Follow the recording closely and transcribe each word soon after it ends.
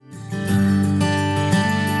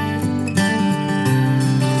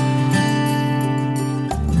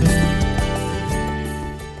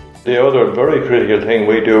The other very critical thing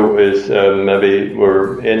we do is maybe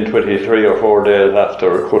we're in 23 or 4 days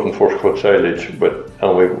after cutting first cut silage,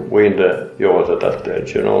 and we wean the ewes at that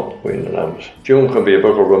stage, wean the lambs. June can be a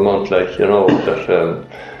bit of a month, that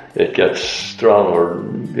it gets stronger,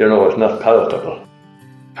 it's not palatable.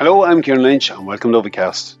 Hello, I'm Kieran Lynch and welcome to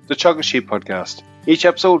Ovacast, the Chocolate Sheep podcast. Each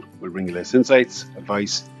episode will bring you less insights,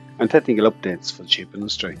 advice and technical updates for the sheep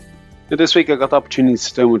industry. Now this week I got the opportunity to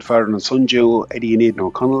sit down with father and son duo Eddie and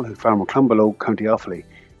Aidan Connell, who farm at Clonbelow, County Offaly,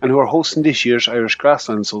 and who are hosting this year's Irish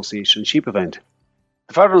Grassland Association sheep event.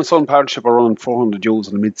 The father and son partnership are running 400 ewes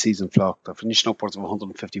in a mid-season flock. They're finishing upwards of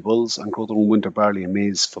 150 bulls and grow their own winter barley and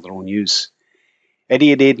maize for their own use.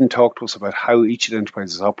 Eddie and Aidan talked to us about how each of the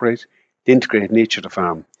enterprises operate, the integrated nature of the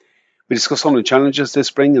farm. We discussed some of the challenges this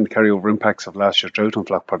spring and the carryover impacts of last year's drought on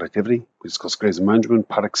flock productivity. We discussed grazing management,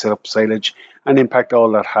 paddock setup, silage, and the impact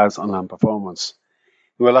all that has on lamb performance.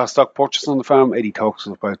 In our last stock purchase on the farm, Eddie talks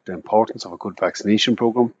to us about the importance of a good vaccination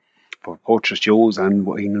programme for purchased ewes and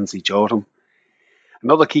weanlings each autumn.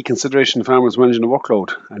 Another key consideration for farmers managing the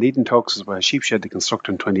workload, and Aidan talks to us about a sheep shed they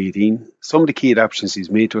constructed in 2018, some of the key adaptations he's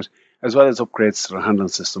made to it, as well as upgrades to their handling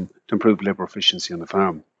system to improve labour efficiency on the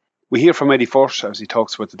farm. We hear from Eddie first as he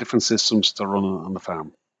talks about the different systems they're running on the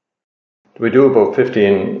farm. We do about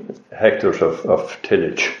 15 hectares of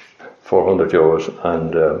tillage, 400 ewes,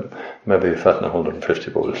 and maybe fatten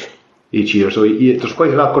 150 bulls. Each year, so there's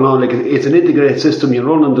quite a lot going on. Like it's an integrated system. You're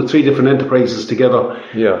running the three different enterprises together.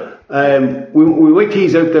 Yeah. We might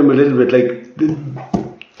tease out them a little bit. Like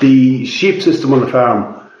the sheep system on the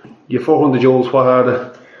farm. Your 400 ewes, what are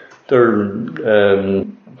they? They're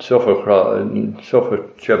Suffolk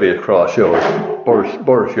Cheviot Cross ewes,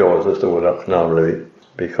 Burrish ewes, as they would normally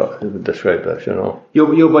be described as,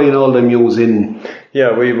 You're buying all them ewes in?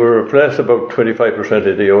 Yeah, we will replace about 25%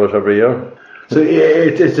 of the ewes every year. So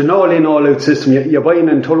it's an all-in, all-out system. You're buying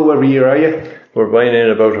in Tullow every year, are you? We're buying in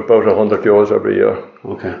about 100 ewes every year.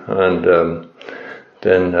 Okay. And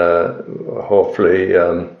then hopefully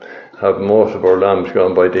have most of our lambs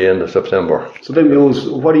gone by the end of September. So them ewes,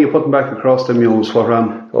 what are you putting back across them ewes? What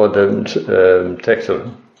ram? Oh, the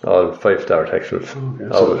Texel, all 5-star Texels. Okay,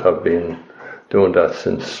 always have been doing that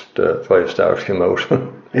since the 5 stars came out.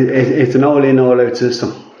 It's an all-in, all-out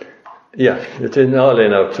system. Yeah, it's an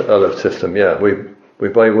all-in, all-out system. Yeah, we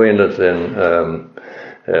buy weanlings in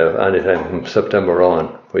anytime from September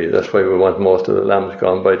on. That's why we want most of the lambs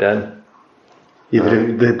gone by then. Yeah,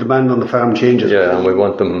 the demand on the farm changes. Yeah, and we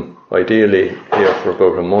want them ideally here for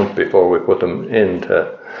about a month before we put them in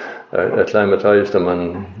to acclimatise them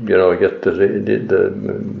and get the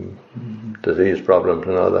disease problems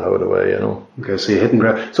and all that out of the way. Okay, so you're hitting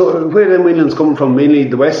ground. So where are the weanlings coming from? Mainly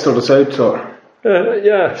the west or the south, or?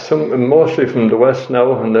 Yeah, mostly from the west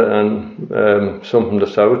now, and some from the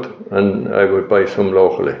south, and I would buy some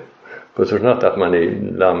locally. But there's not that many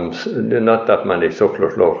lambs, not that many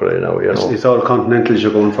sucklers locally now, It's all continentals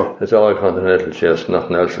you're going for? It's all continentals, yes,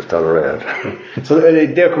 nothing else is tolerated. So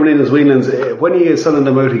they're coming in as weanlings. When are you selling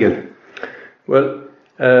them out again? Well,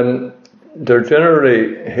 they're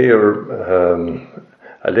generally here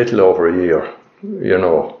a little over a year,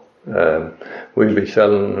 we'll be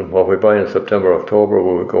selling what we buy in September, October,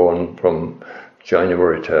 we'll go on from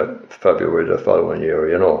January to February the following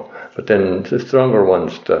year, But then the stronger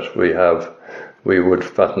ones that we have, we would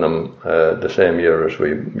fatten them the same year as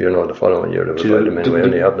the following year that we buy them in. We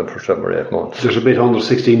only have them for 7 or 8 months. There's a bit under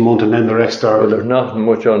 16 months and then the rest are... Well, there's not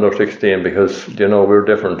much under 16 because, we're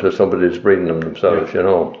different to somebody who's breeding them themselves,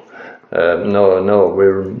 No,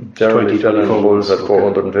 we're generally selling bulls at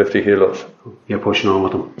 450 kilos. You're pushing on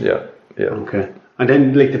with them? Yeah. Okay. And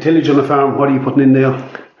then, like the tillage on the farm, what are you putting in there?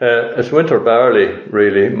 It's winter barley,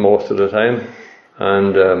 really, most of the time.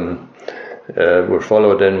 And we're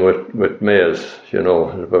followed in with maize,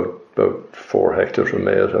 about 4 hectares of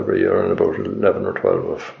maize every year and about 11 or 12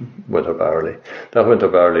 of winter barley. That winter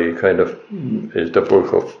barley kind of is the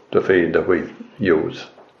bulk of the feed that we use.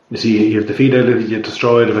 You see, you have the feed out of it, you have the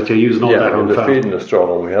straw out of it, you're using all that on the farm. Yeah, the feed and the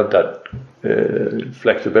straw, and we have that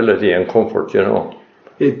flexibility and comfort,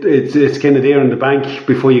 It's kind of there in the bank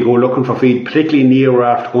before you go looking for feed, particularly in the year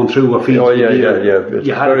after going through what feed. Oh yeah. It's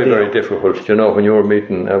very, very difficult. When you were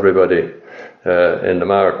meeting everybody in the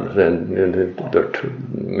martins, and the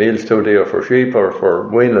meals too dear for sheep or for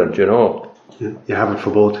weanlings, Yeah, you have it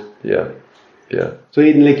for both. Yeah. So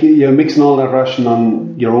Aidan, you're mixing all that ration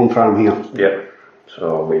on your own farm here. Yeah.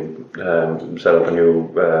 So we set up a new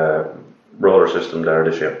roller system there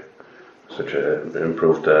this year, which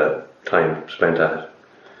improved the time spent at it.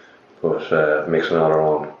 But mixing all our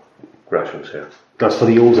own rations here. That's for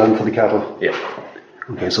the ewes and for the cattle? Yeah.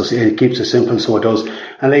 Okay, so it keeps it simple, so it does.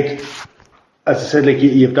 And as I said, like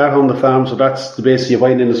you have that on the farm, so that's the basis. You're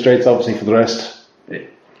buying in the straights, obviously, for the rest. Yeah.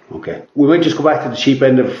 Okay. We might just go back to the sheep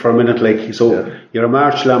end of it for a minute. Like, so you're a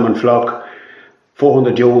March lamb and flock,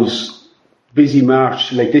 400 Joes, busy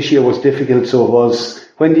March. Like this year was difficult, so it was.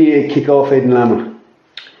 When do you kick off Aidan lambing?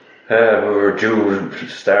 We were due to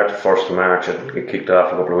start the 1st of March. It kicked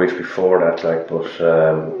off a couple of weeks before that, like, but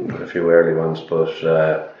a few early ones. But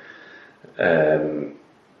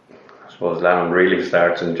I suppose lambing really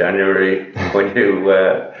starts in January when you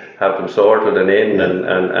have them sorted and in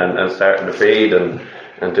and starting to feed and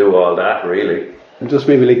do all that, really. And just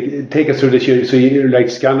maybe like take us through this year. So you're like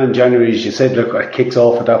scanning January, as you said, look, it kicks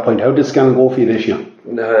off at that point. How did scanning go for you this year?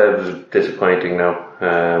 It was disappointing now.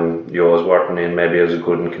 You was working in maybe as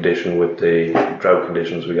good in condition with the drought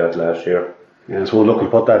conditions we got last year. Yeah, so look,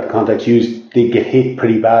 and put that in context, you did get hit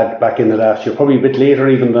pretty bad back in the last year, probably a bit later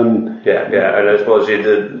even than... Yeah, and I suppose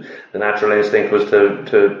the natural instinct was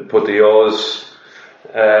to put the yaws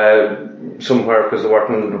somewhere because they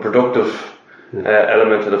weren't in the productive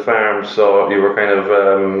element of the farm, so you were kind of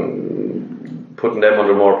putting them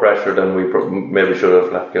under more pressure than we maybe should have,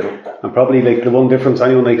 like, you know. And probably like the one difference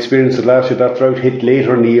anyone experienced it last year, that drought hit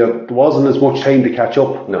later in the year, there wasn't as much time to catch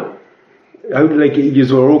up. No. How did, like, you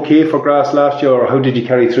were okay for grass last year, or how did you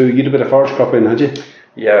carry through? You had a bit of forage crop in, had you?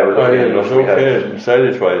 Yeah, it was okay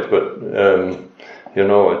silage wise, but you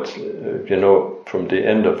know, it's from the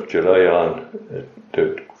end of July on,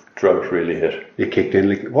 the drought really hit. It kicked in.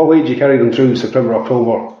 Like, what way did you carry them through September,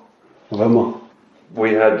 October, November?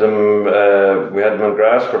 We had them on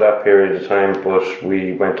grass for that period of time, but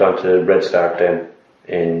we went on to red start then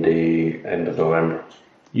in the end of November.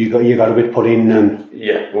 You got a bit put in, and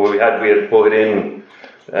yeah, well, we had put in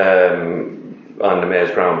on the maize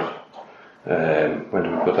ground. When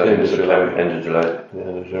did we put that in? July. End of July.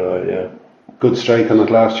 End of July, yeah. Good strike on it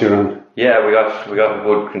last year, and yeah, we got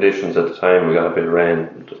good conditions at the time. We got a bit of rain,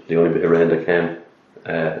 the only bit of rain that came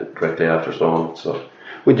directly after sowing. So,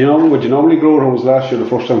 would you normally grow, or was last year the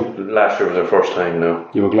first time? Last year was our first time. Now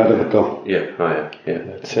you were glad of it, though. Yeah, yeah.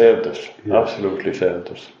 It saved us. Yeah. Absolutely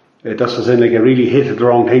saved us. It does was in like it really hit at the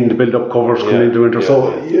wrong time to build up covers coming into winter.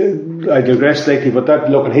 I digress slightly, but that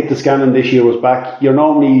look, it hit the scanning this year was back. What do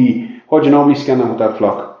you normally scan with that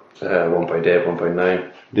flock? 1.8,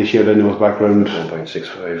 1.9. This year then it was back around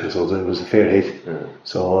 1.65. So it was a fair hit. Yeah.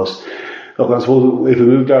 So it was. Look, I suppose if we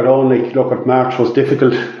moved that on, like, look, at March was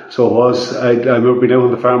difficult. So it was. I remember being out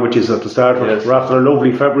on the farm, which is at the start. Yes. We're after a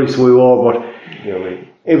lovely February, so we were, but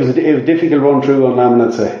it was a difficult run through on lambing,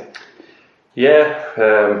 I'd say.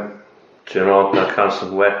 Yeah, you know, that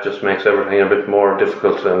constant wet just makes everything a bit more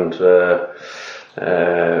difficult, and there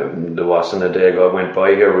wasn't a day God went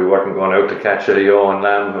by here we weren't going out to catch a ewe and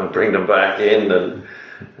lamb and bring them back in, and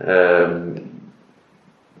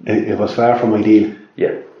it was far from ideal.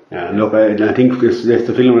 Yeah. And look, I think there's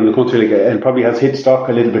the feeling in the country, like, it probably has hit stock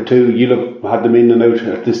a little bit too. You'll have had them in and out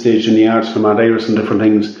at this stage in the yards from Mad Iris and different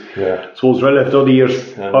things. Yeah. So it's relative to other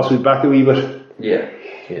years, possibly back a wee bit. Yeah.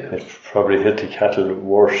 It probably hit the cattle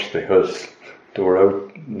worse because they were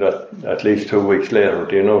out that at least 2 weeks later.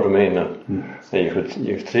 Do you know what I mean? And you could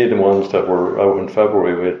see the ones that were out in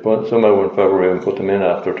February. We put some out in February and put them in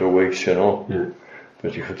after 2 weeks, you know. Yeah.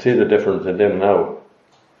 But you could see the difference in them now.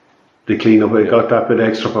 The clean up, it got that bit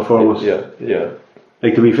extra performance. Yeah.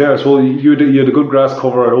 Like, to be fair, so you had a good grass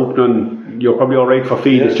cover at opening. You're probably all right for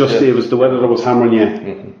feed. It's just it was the weather that was hammering you.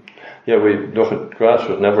 Mm-hmm. Yeah, grass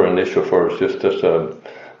was never an issue for us. Just as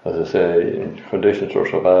I say, conditions were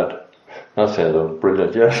so bad. Not saying they're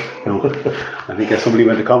brilliant yet. No, I think somebody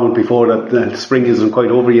made a comment before that the spring isn't quite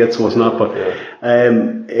over yet, so it's not. But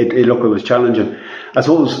it was challenging. I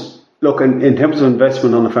suppose. Look, in terms of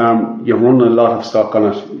investment on the farm, you're running a lot of stock on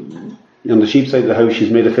it. On the sheep side of the house, she's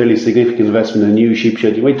made a fairly significant investment in a new sheep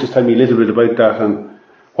shed. You might just tell me a little bit about that and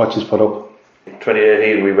what she's put up.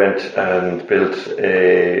 2018, we went and built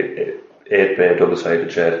a 8-bay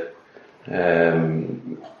double-sided shed.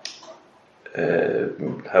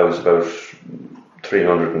 Housed about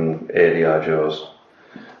 380 odd ewes.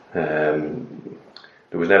 There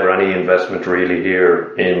was never any investment really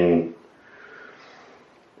here in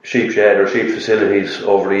sheep shed or sheep facilities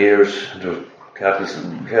over the years. There was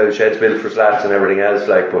cattle sheds built for slats and everything else,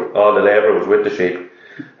 like, but all the labour was with the sheep,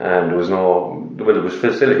 and there was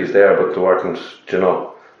facilities there, but there weren't, you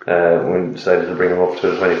know, when we decided to bring them up to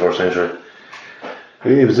the 21st century.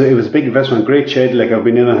 It was a big investment, great shed. Like, I've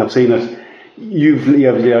been in and I've seen it. You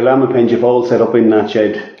have your lamb pens you've all set up in that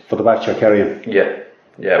shed for the batch you're carrying. Yeah,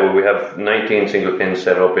 well, we have 19 single pins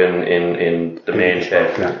set up in the main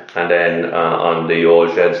shed, and then on the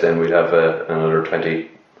old sheds, then we'd have another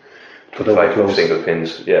 25 single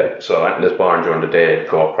pins. Yeah, so this barn during the day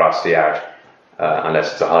go across the yard,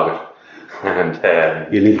 unless it's a hogget.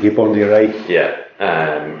 And you need to keep under your eye. yeah,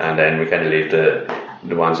 and then we kind of leave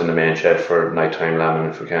the ones in the main shed for nighttime lambing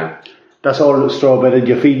if we can. That's all straw bedded.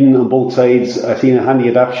 You're feeding on both sides. I've seen a handy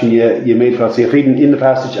adaptation you made for us. So you're feeding in the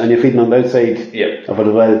passage and you're feeding on the outside of it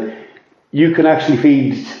as well. You can actually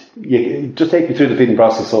feed. Just take me through the feeding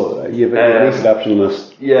process. So you have a nice adaptation on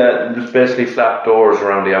this. Yeah, there's basically flap doors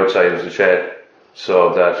around the outside of the shed,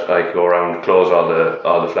 so that I can go around, close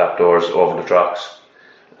all the flap doors over the troughs,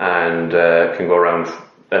 and can go around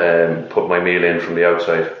put my meal in from the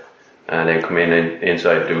outside, and then come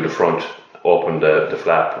inside, do the front, open the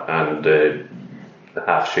flap, and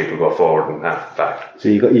half sheep will go forward and half back. So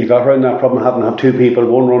you got around that problem of having to have two people,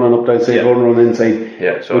 one running up the outside, one running inside.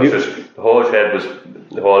 Yeah, so it's just the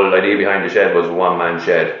whole idea behind the shed was a one-man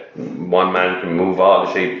shed. One man can move all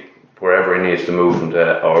the sheep wherever he needs to move them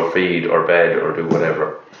to, or feed or bed or do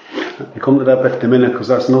whatever. We'll come to that bit in a minute, because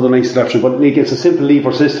that's another nice adaptation. But it's a simple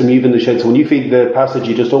lever system even in the shed. So when you feed the passage,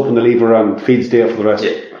 you just open the lever and feeds there for the rest.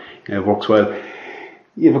 Yeah, it works well.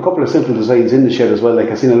 You have a couple of simple designs in the shed as well. Like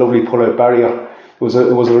I've seen a lovely pull-out barrier. It was a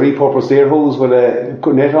repurposed air hose with a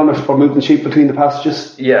net on it for moving sheep between the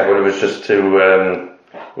passages. Yeah, well, it was just to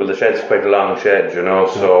the shed's quite a long shed, so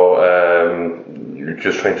you're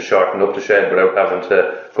just trying to shorten up the shed without having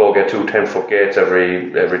to go get 2 10-foot gates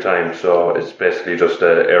every time. So it's basically just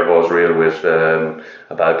an air hose reel with a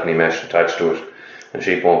balcony mesh attached to it, and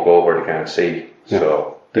sheep won't go where they can't see. Yeah.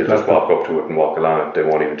 So they just walk up to it and walk along it. They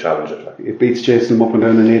won't even challenge it. It beats chasing them up and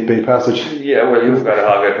down an 8-bay passage. Yeah, well, you've got a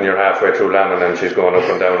hogget and you're halfway through lambing and she's going up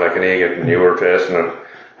and down like an eaglet, and you were chasing her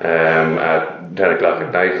at 10 o'clock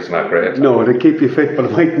at night. It's not great. No, they keep you fit, but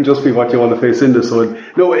it mightn't just be what you want to face into. So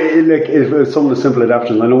no, it's some of the simple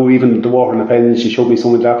adaptations. I know even the water in the pen, she showed me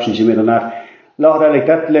some adaptations she made on that. A lot of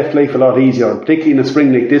that left life a lot easier, particularly in a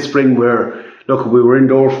spring like this spring where, look, we were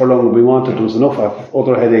indoors for long and we wanted, there was enough of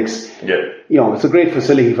other headaches. Yeah. It's a great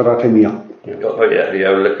facility for that time of year. Oh yeah.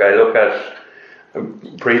 Look, I look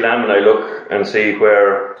at pre-lambing, I look and see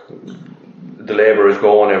where the labour is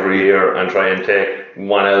going every year and try and take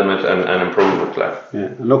one element and improve it. Yeah.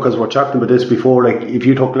 And look, as we're chatting about this before, like if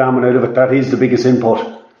you took lambing out of it, that is the biggest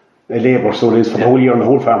input, labour, so it is for the whole year and the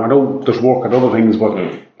whole farm. I know there's work at other things, but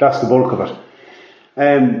that's the bulk of it.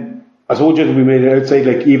 I told you that we made it outside,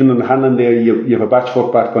 like even in the handling there, you have a batch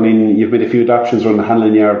foot back going in, you've made a few adaptations around the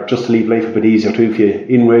handling yard just to leave life a bit easier too, if you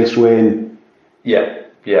in waste way in.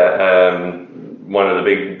 One of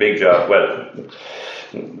the big jobs,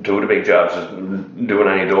 two of the big jobs is doing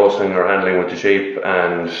any dosing or handling with the sheep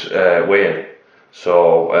and weighing.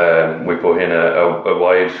 So we put in a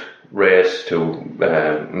wide race to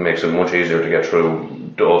makes it much easier to get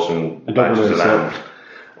through dosing batches of lambs.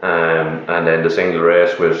 And then the single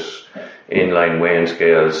race with inline weighing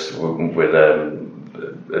scales with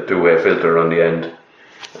a two-way filter on the end,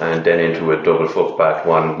 and then into a double foot bath,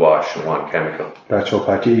 one wash and one chemical. Batch up,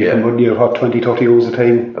 batch. You can run your 20, 30 O's a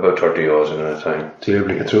time? About 30 O's in a time. So you're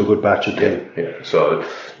able to get through a good batch of time. Yeah. So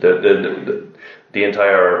the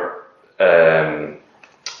entire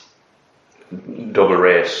double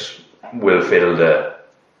race will fill the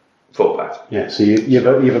foot bath. Yeah, so you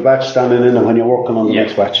have a batch standing in, and when you're working on the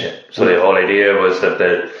next batch. Yeah. So the whole idea was that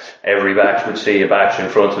every batch would see a batch in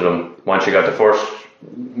front of them. Once you got the first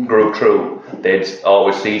group through, they'd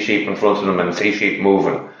always see sheep in front of them and see sheep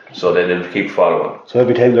moving, so then they'll keep following. So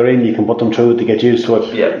every time they're in, you can put them through to get used to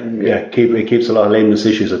it. It keeps a lot of lameness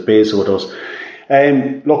issues at bay, so it does.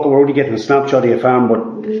 Look, we're only getting a snapshot of your farm,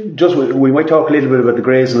 but just we might talk a little bit about the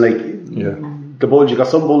grazing, the bulls. You got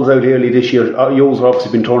some bulls out early this year. Yours have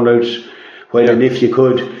obviously been turned out and if you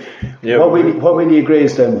could. Yeah. What way do you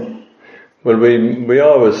graze them? Well, we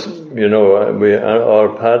always, our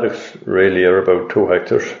paddocks really are about 2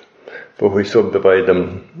 hectares, but we subdivide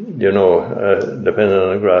them, depending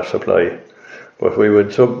on the grass supply. But we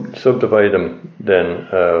would subdivide them then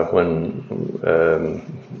when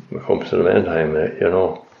it comes to the main time,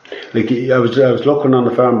 Like I was looking on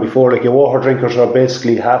the farm before, like your water drinkers are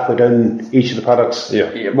basically halfway down each of the paddocks,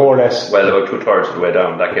 more or less. Well, about 2/3 of the way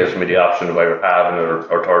down. That gives me the option of either halving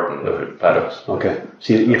or third the paddocks. Okay,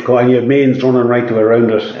 so you've got your mains running right the way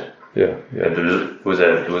around it. Yeah. There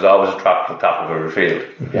was always a truck at the top of every field.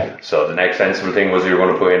 Yeah. So the next sensible thing was you were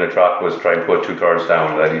going to put in a truck was try and put 2/3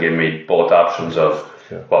 down. That'll give me both options of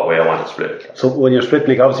what way I want to split. So when you're splitting,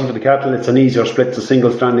 like obviously for the cattle, it's an easier split. It's a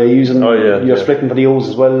single strand they're using. You're splitting for the ewes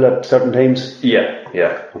as well at certain times.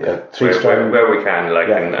 Okay. 3 strand where we can,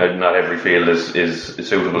 and not every field is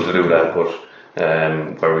suitable to do that, but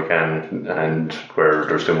where we can, and where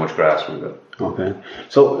there's too much grass we will. Okay.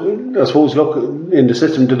 So I suppose, look, in the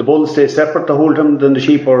system, do the bulls stay separate the whole time than the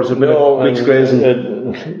sheep, or is it mixed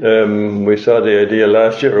grazing? We saw the idea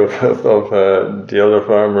last year of the other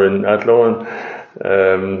farmer in Athlone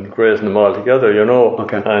grazing them all together,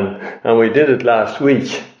 Okay. And we did it last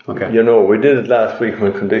week. Okay. We did it last week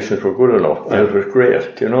when conditions were good enough, and it was great.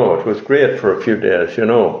 It was great for a few days.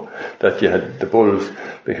 That you had the bulls,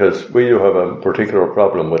 because we do have a particular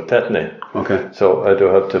problem with tetany. Okay. So I do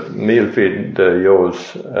have to meal feed the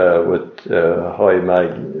ewes with high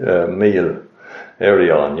mag meal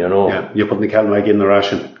area on. Yeah, you're putting the CalMag in the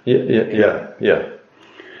ration. Yeah.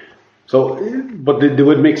 So, but they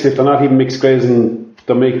would mix, if they're not even mixed grazing.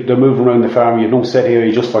 They're moving around the farm. You have no set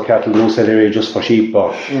area just for cattle, no set area just for sheep.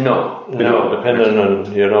 Or no. Depending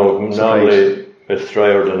on normally it's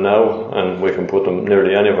drier than now, and we can put them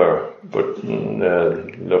nearly anywhere. But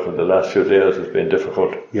look, at the last few days, it's been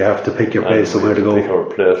difficult. You have to pick your place somewhere to go. Pick our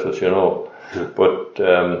places, Yeah. But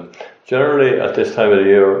generally, at this time of the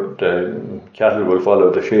year, the cattle will follow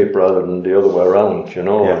the sheep rather than the other way around.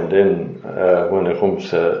 Yeah. And then when it comes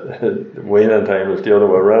to weaning time, it's the other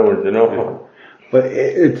way around. Yeah. But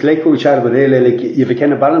it's like what we chatted about earlier, like you have a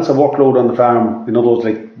kind of balance of workload on the farm. In other words,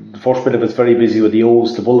 like the first bit of it's very busy with the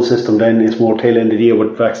ewes, the bull system then it's more tail end of the year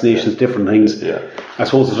with vaccinations, different things. Yeah. I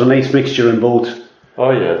suppose there's a nice mixture in both.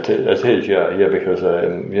 Oh yeah, it is, yeah, because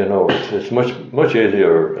it's much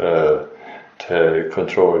easier to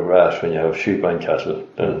control grass when you have sheep and cattle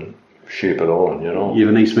than sheep alone, You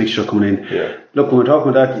have a nice mixture coming in. Yeah. Look, when we're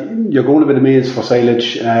talking about that, you're growing a bit of maize for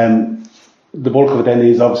silage. The bulk of it then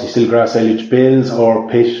is obviously still grass silage. Bales or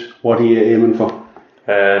pit, what are you aiming for?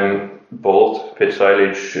 Both. Pit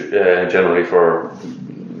silage generally for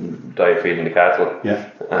diet feeding the cattle. Yeah.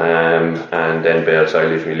 And then bale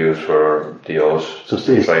silage we'll use for the ewes. So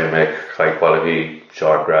try and make high quality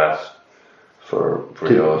short grass for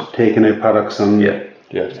the ewes. Taking out paddocks and... Yeah,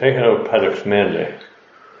 taking out paddocks mainly.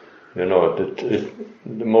 The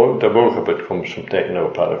bulk of it comes from taking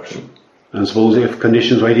out paddocks. And I suppose if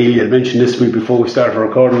conditions were ideal, you had mentioned this week before we started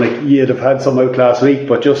recording, like you'd have had some out last week,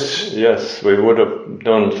 but just... Yes, we would have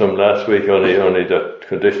done some last week, only that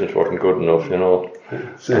conditions weren't good enough,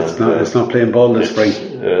 It's not playing ball this spring.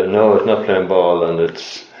 No, it's not playing ball, and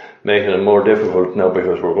it's making it more difficult now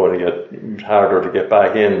because we're going to get harder to get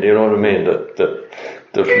back in, do you know what I mean? That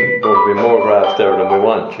there's going to be more grass there than we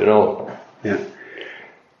want, Yeah.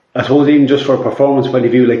 I suppose even just for a performance point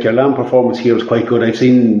of view, like your lamb performance here is quite good. I've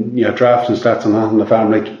seen your drafts and stats on that on the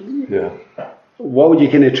farm. What would you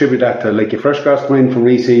kind of attribute that to? Like your fresh grass coming in from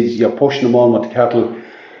reseeds, you're pushing them on with the cattle.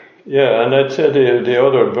 Yeah, and I'd say the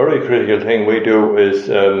other very critical thing we do is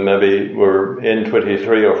maybe we're in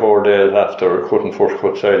 23 or 4 days after cutting first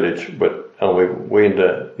cut silage, and we wean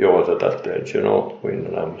the ewes at that stage, wean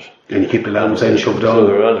the lambs. And you keep the lambs in shoved on. So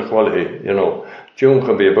they're on the quality, June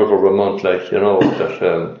can be a bit of a month,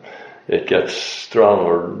 that it gets strong,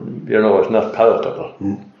 or it's not palatable,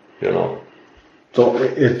 So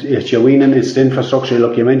it's your weaning, it's the infrastructure.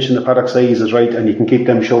 Look, you mentioned the paddock size is right, and you can keep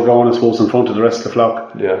them shoved on, I suppose, in front of the rest of the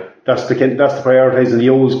flock. Yeah. That's the prioritising. The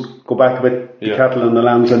ewes go back a bit, the cattle and the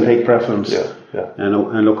lambs, and take preference. Yeah.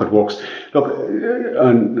 And look, it works. Look,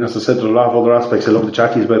 and as I said, there are a lot of other aspects I love to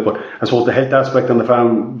chat to you about, but I suppose the health aspect on the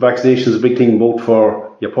farm, vaccination is a big thing, both for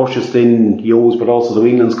your purchased in ewes, but also the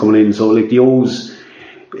weanlings coming in. So, like the ewes,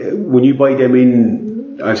 when you buy them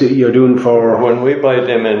in, you're doing for... When we buy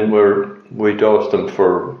them in, we dose them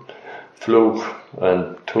for fluke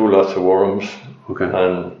and 2 lots of worms,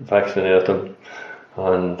 and vaccinate them,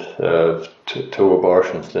 and 2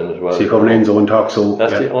 abortions then as well. So you're covering in zone toxo.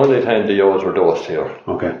 That's the only time the ewes are dosed here.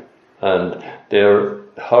 Okay. And their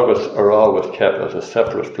hoggets are always kept as a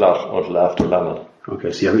separate flock until after lambing.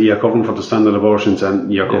 Okay, so you're covering for the standard abortions,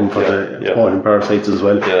 and you're covering for the spoiling parasites as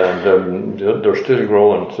well. Yeah, and they're still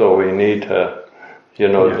growing, so we need to,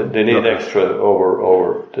 they need extra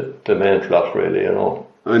over the main flock, really,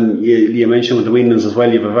 And you mentioned with the weanlings as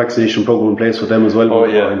well, you have a vaccination program in place with them as well. Oh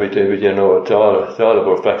yeah, we do. It's all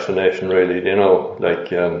about vaccination, really.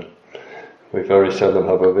 We very seldom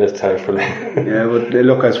have a bit, thankfully. Yeah, but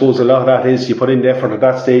look, I suppose a lot of that is you put in the effort at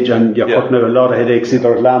that stage, and you're cutting out a lot of headaches,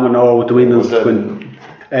 either lambing or with the weanlings.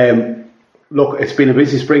 Look, it's been a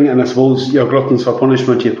busy spring, and I suppose you're gluttons for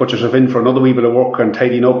punishment. You put yourself in for another wee bit of work and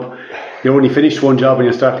tidying up. You only finished one job and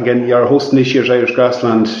you're starting again. You're hosting this year's Irish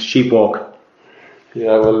Grassland Sheep Walk.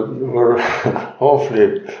 Yeah, well, we're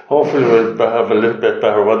hopefully we'll have a little bit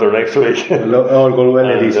better weather next week. All going well,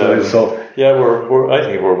 ladies. So yeah, I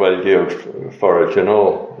think we're well geared for it.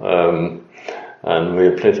 and we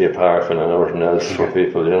have plenty of parking and everything else for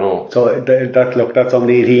people, you know. So that's on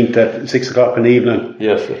the 18th at 6 o'clock in the evening.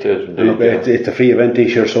 Yes, it is indeed. Look, it's a free event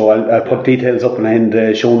this year, so I'll put details up in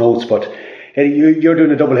the show notes. But you're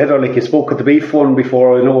doing a double header, like you spoke at the beef one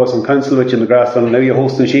before. I know I was on council with you in the grass one, and now you're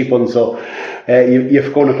hosting the sheep one, so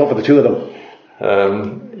you've going to cover the two of them.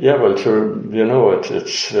 Yeah, well, sure, you know,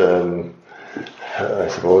 it's I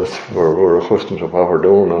suppose we're accustomed to what we're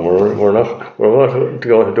doing, and we're not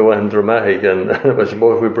going to do anything dramatic, and I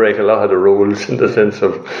suppose we break a lot of the rules in the sense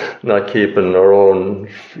of not keeping our own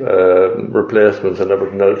replacements and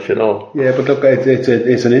everything else, you know. Yeah, but look,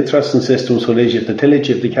 it's an interesting system. So you have the tillage,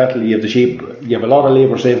 you have the cattle, you have the sheep, you have a lot of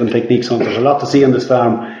labour saving techniques on. There's a lot to see on this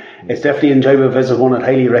farm. It's definitely an enjoyable visit, one I'd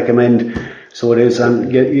highly recommend. So it is,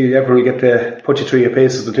 and everyone will get to put you through your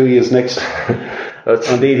paces the 2 years next.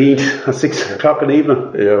 On the 18th at 6 o'clock in the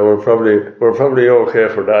evening. Yeah, we're probably okay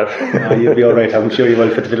for that. You'll be alright, I'm sure you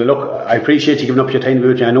will fit the bill. Look, I appreciate you giving up your time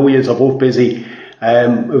to me. I know you are both busy.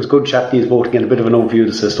 It was good chatting to you both to get a bit of an overview of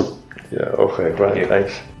the system. Yeah, okay, great,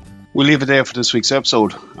 thanks. We'll leave it there for this week's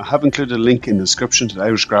episode. I have included a link in the description to the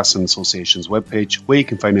Irish Grassland Association's webpage, where you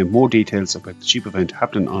can find out more details about the sheep event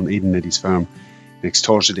happening on Aidan Eddie's farm next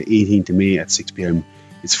Thursday, the 18th of May at 6 p.m.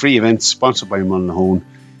 It's a free event sponsored by Mullinahone.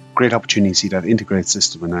 Great opportunity to see that integrated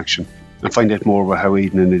system in action and find out more about how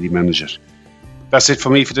Aidan and Eddie manage it. That's it for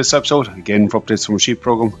me for this episode. Again, for updates from our sheep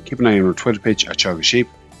programme, keep an eye on our Twitter page at Chogga Sheep.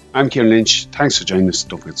 I'm Kieran Lynch. Thanks for joining us.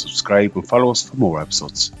 Don't forget to subscribe and follow us for more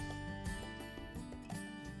episodes.